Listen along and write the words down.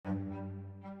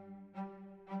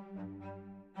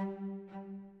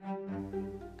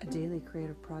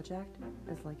creative project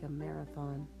is like a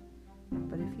marathon.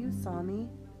 But if you saw me,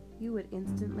 you would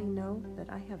instantly know that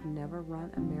I have never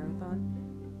run a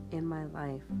marathon in my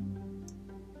life.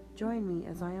 Join me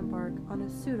as I embark on a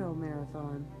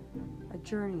pseudo-marathon, a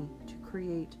journey to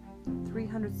create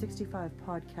 365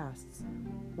 podcasts,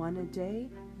 one a day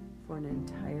for an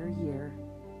entire year.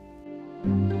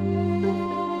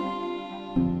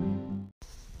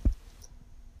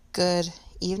 Good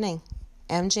evening.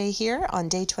 MJ here on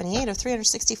day 28 of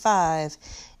 365,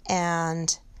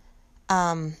 and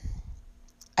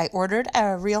I ordered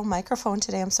a real microphone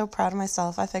today. I'm so proud of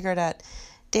myself. I figured at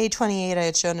day 28 I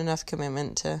had shown enough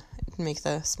commitment to make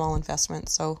the small investment,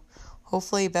 so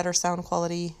hopefully better sound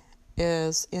quality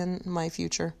is in my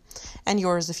future, and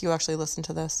yours if you actually listen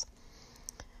to this.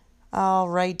 All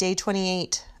right, day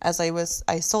 28. As I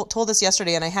told this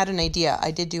yesterday, and I had an idea.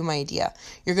 I did do my idea.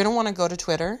 You're going to want to go to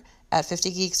Twitter at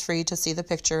 50 Geeks Free to see the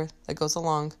picture that goes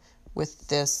along with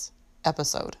this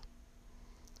episode.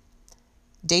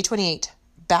 Day 28.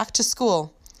 Back to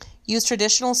school. Use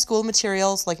traditional school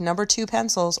materials like number 2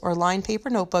 pencils or lined paper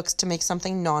notebooks to make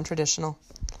something non-traditional.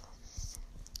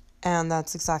 And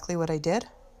that's exactly what I did.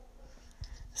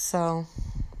 So,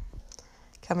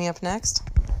 coming up next,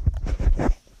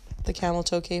 the camel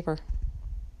toe caper.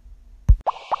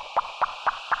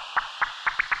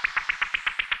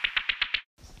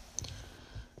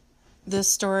 This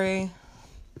story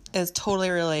is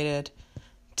totally related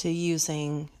to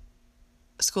using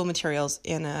school materials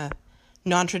in a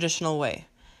non-traditional way.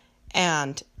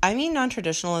 And I mean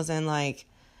non-traditional as in like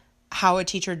how a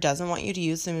teacher doesn't want you to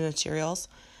use the materials.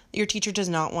 Your teacher does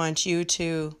not want you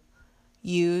to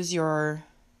use your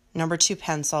number 2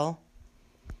 pencil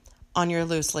on your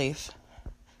loose leaf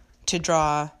to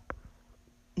draw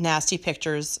nasty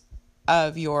pictures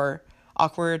of your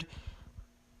awkward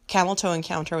camel toe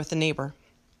encounter with the neighbor.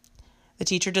 The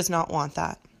teacher does not want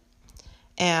that.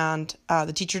 And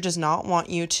the teacher does not want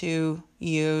you to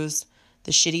use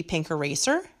the shitty pink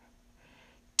eraser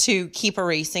to keep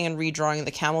erasing and redrawing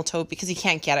the camel toe because you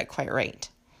can't get it quite right.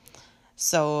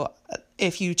 So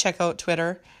if you check out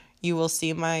Twitter, you will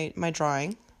see my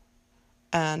drawing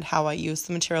and how I use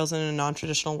the materials in a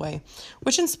non-traditional way,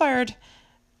 which inspired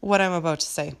what I'm about to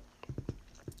say.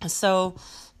 So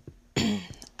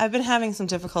I've been having some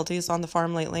difficulties on the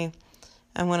farm lately,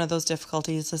 and one of those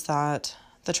difficulties is that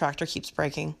the tractor keeps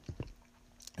breaking.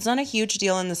 It's not a huge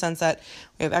deal in the sense that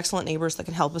we have excellent neighbors that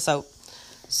can help us out.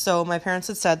 So my parents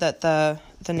had said that the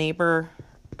neighbor,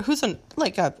 who's an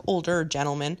older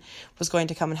gentleman, was going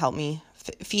to come and help me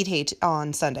feed hay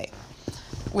on Sunday,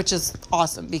 which is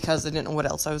awesome because I didn't know what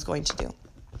else I was going to do.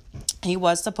 He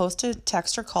was supposed to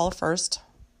text or call first,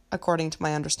 according to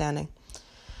my understanding.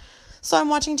 So I'm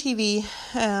watching TV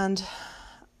and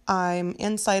I'm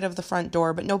inside of the front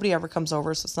door, but nobody ever comes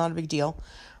over, so it's not a big deal.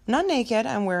 I'm not naked.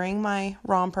 I'm wearing my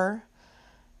romper,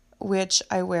 which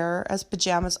I wear as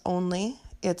pajamas only.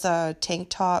 It's a tank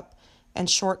top and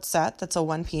short set that's a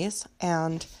one piece,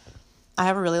 and I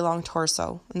have a really long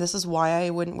torso. And this is why I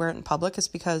wouldn't wear it in public, is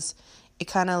because it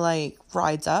kind of like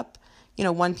rides up. You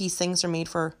know, one piece things are made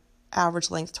for average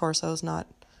length torsos, not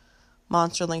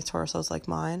monster length torsos like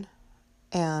mine.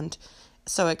 And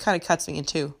so it kind of cuts me in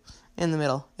two in the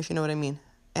middle, if you know what I mean.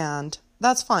 And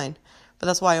that's fine, but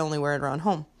that's why I only wear it around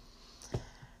home.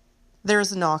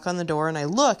 There's a knock on the door and I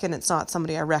look and it's not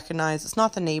somebody I recognize. It's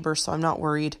not the neighbor, so I'm not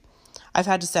worried. I've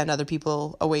had to send other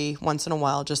people away once in a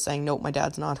while just saying, nope, my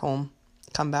dad's not home.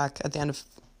 Come back at the end of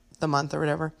the month or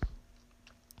whatever.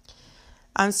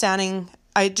 I'm standing,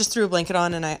 I just threw a blanket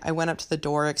on and I went up to the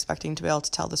door expecting to be able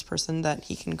to tell this person that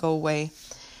he can go away.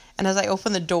 And as I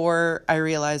opened the door, I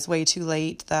realized way too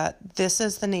late that this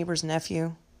is the neighbor's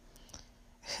nephew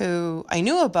who I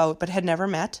knew about but had never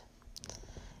met.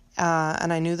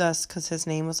 And I knew this because his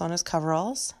name was on his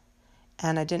coveralls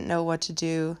and I didn't know what to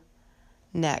do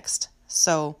next.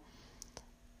 So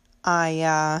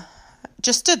I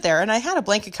just stood there and I had a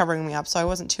blanket covering me up, so I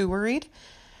wasn't too worried.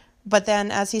 But then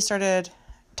as he started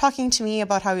talking to me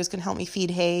about how he was going to help me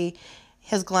feed hay,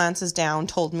 his glances down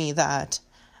told me that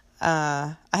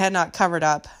I had not covered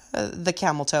up the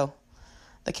camel toe.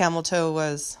 The camel toe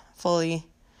was fully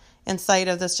in sight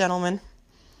of this gentleman.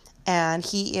 And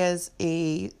he is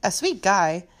a sweet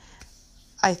guy,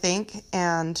 I think,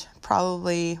 and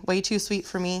probably way too sweet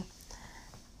for me.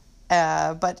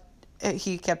 But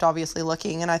he kept obviously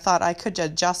looking, and I thought I could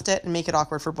adjust it and make it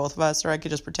awkward for both of us, or I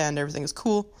could just pretend everything was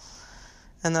cool.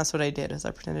 And that's what I did, is I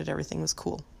pretended everything was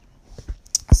cool.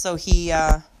 So he's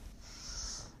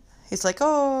like,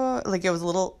 oh, like it was a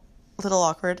little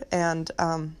awkward, and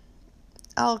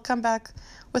I'll come back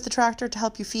with the tractor to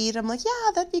help you feed. I'm like,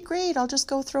 yeah, that'd be great. I'll just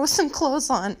go throw some clothes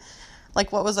on.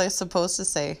 Like, what was I supposed to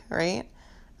say, right?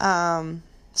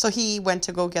 So he went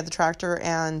to go get the tractor,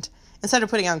 and instead of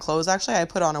putting on clothes, actually, I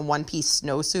put on a one-piece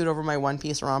snowsuit over my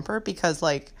one-piece romper because,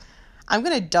 like, I'm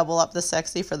going to double up the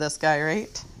sexy for this guy,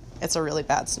 right? It's a really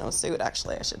bad snowsuit,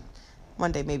 actually.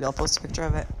 One day maybe I'll post a picture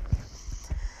of it.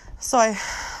 So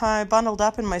I bundled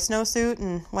up in my snowsuit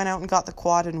and went out and got the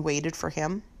quad and waited for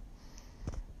him.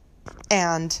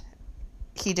 And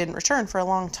he didn't return for a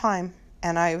long time,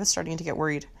 and I was starting to get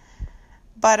worried.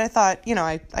 But I thought,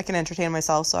 I can entertain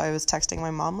myself, so I was texting my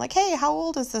mom, like, hey, how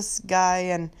old is this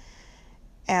guy?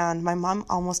 And my mom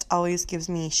almost always gives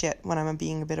me shit when I'm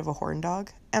being a bit of a horn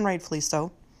dog, and rightfully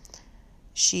so.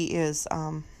 She is,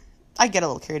 I get a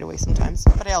little carried away sometimes,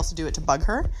 but I also do it to bug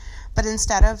her. But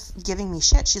instead of giving me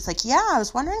shit, she's like, yeah, I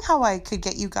was wondering how I could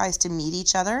get you guys to meet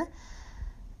each other.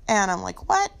 And I'm like,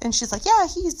 what? And she's like, yeah,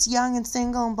 he's young and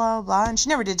single and blah, blah, blah. And she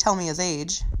never did tell me his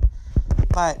age.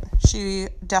 But she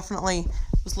definitely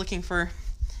was looking to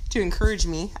encourage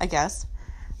me, I guess.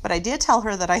 But I did tell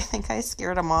her that I think I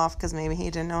scared him off because maybe he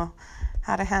didn't know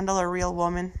how to handle a real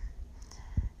woman.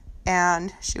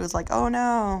 And she was like, oh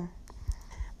no.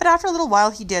 But after a little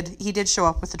while, he did show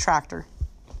up with the tractor.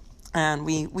 And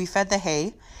we fed the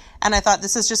hay. And I thought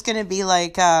this is just going to be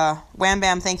like, wham,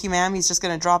 bam, thank you, ma'am. He's just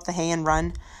going to drop the hay and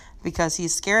run because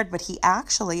he's scared. But he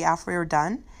actually, after we were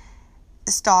done,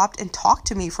 stopped and talked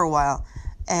to me for a while.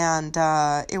 And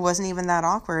it wasn't even that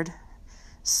awkward.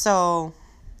 So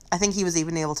I think he was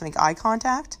even able to make eye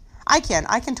contact. I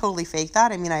can totally fake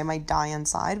that. I mean, I might die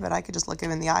inside, but I could just look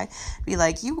him in the eye, be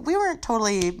like, we weren't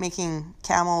totally making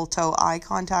camel toe eye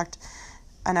contact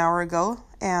an hour ago.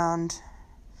 And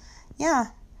yeah,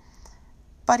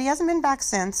 but he hasn't been back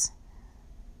since.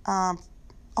 Oh,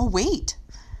 wait.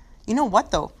 You know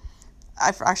what, though?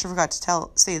 I actually forgot to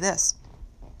say this.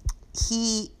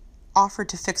 He offered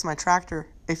to fix my tractor,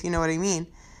 if you know what I mean.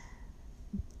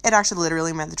 It actually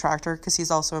literally meant the tractor because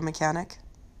he's also a mechanic.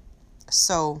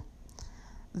 So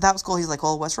that was cool. He's like,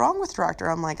 well, what's wrong with the tractor?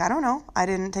 I'm like, I don't know. I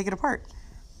didn't take it apart.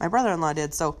 My brother-in-law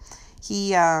did. So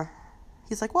he's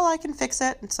like, well, I can fix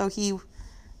it. And so he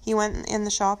went in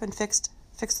the shop and fixed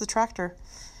the tractor.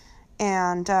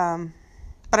 And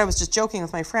but I was just joking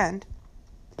with my friend.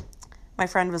 My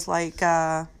friend was like,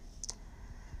 I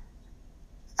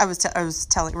was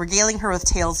regaling her with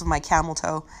tales of my camel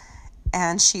toe,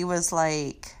 and she was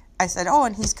like, I said, oh,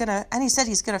 and he said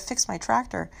he's gonna fix my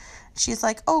tractor. She's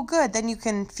like, oh, good, then you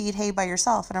can feed hay by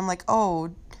yourself. And I'm like, oh,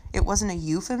 it wasn't a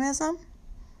euphemism?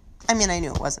 I mean, I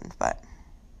knew it wasn't, but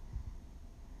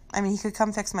I mean, he could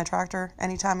come fix my tractor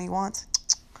anytime he wants.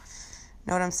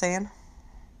 Know what I'm saying?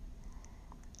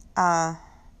 Oh,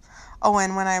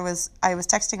 and when I was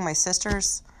texting my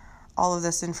sisters all of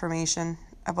this information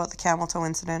about the camel toe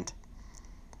incident,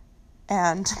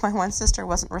 and my one sister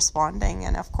wasn't responding,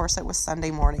 and of course it was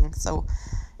Sunday morning, so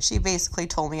she basically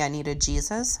told me I needed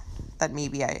Jesus, that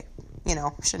maybe I,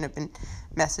 shouldn't have been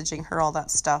messaging her all that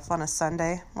stuff on a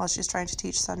Sunday while she's trying to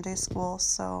teach Sunday school,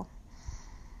 so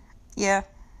yeah,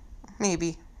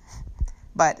 maybe.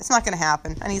 But it's not going to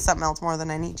happen. I need something else more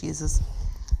than I need Jesus.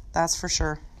 That's for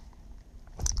sure.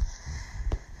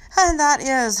 And that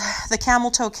is the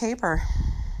camel toe caper.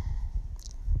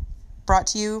 Brought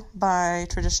to you by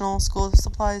traditional school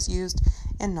supplies used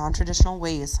in non-traditional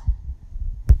ways.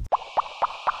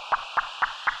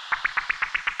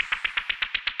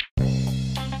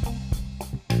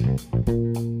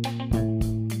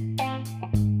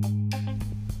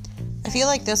 I feel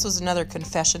like this was another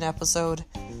confession episode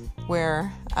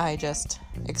where I just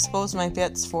exposed my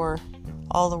bits for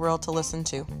all the world to listen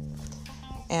to.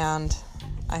 And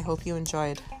I hope you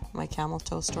enjoyed my camel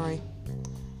toe story.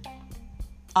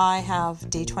 I have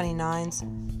day 29's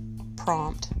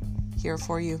prompt here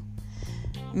for you.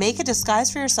 Make a disguise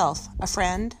for yourself, a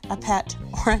friend, a pet,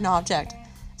 or an object.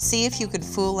 See if you could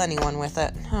fool anyone with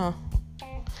it.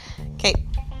 Okay.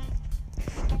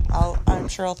 I'm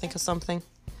sure I'll think of something.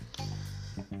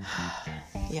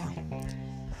 Yeah.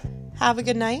 Have a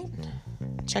good night.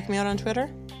 Check me out on Twitter.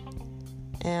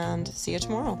 And see you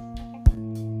tomorrow.